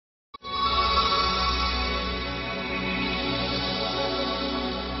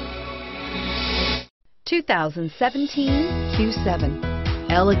2017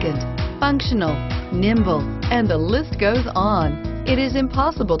 Q7. Elegant, functional, nimble, and the list goes on. It is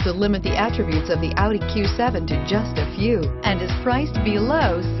impossible to limit the attributes of the Audi Q7 to just a few and is priced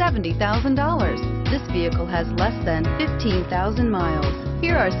below $70,000. This vehicle has less than 15,000 miles.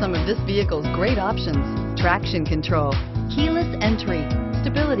 Here are some of this vehicle's great options: traction control, keyless entry,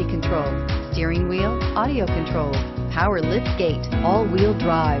 stability control, steering wheel audio controls, power lift gate, all-wheel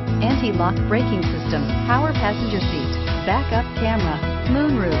drive, anti-lock braking system, power passenger seat, backup camera,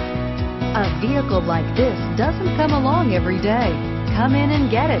 moonroof. A vehicle like this doesn't come along every day. Come in and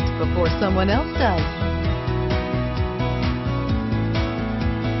get it before someone else does.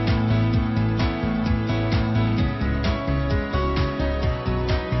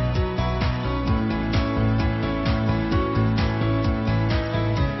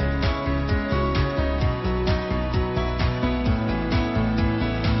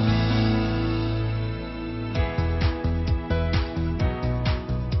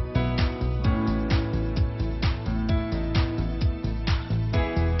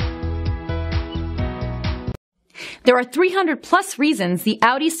 There are 300+ reasons the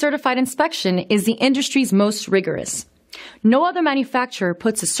Audi certified inspection is the industry's most rigorous. No other manufacturer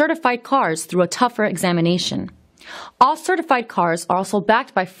puts its certified cars through a tougher examination. All certified cars are also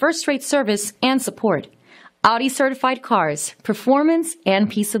backed by first-rate service and support. Audi certified cars, performance and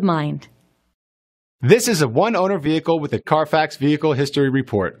peace of mind. This is a one-owner vehicle with a Carfax Vehicle History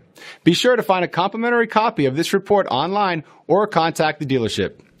Report. Be sure to find a complimentary copy of this report online or contact the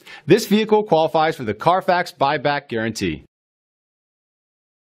dealership. This vehicle qualifies for the Carfax Buyback Guarantee.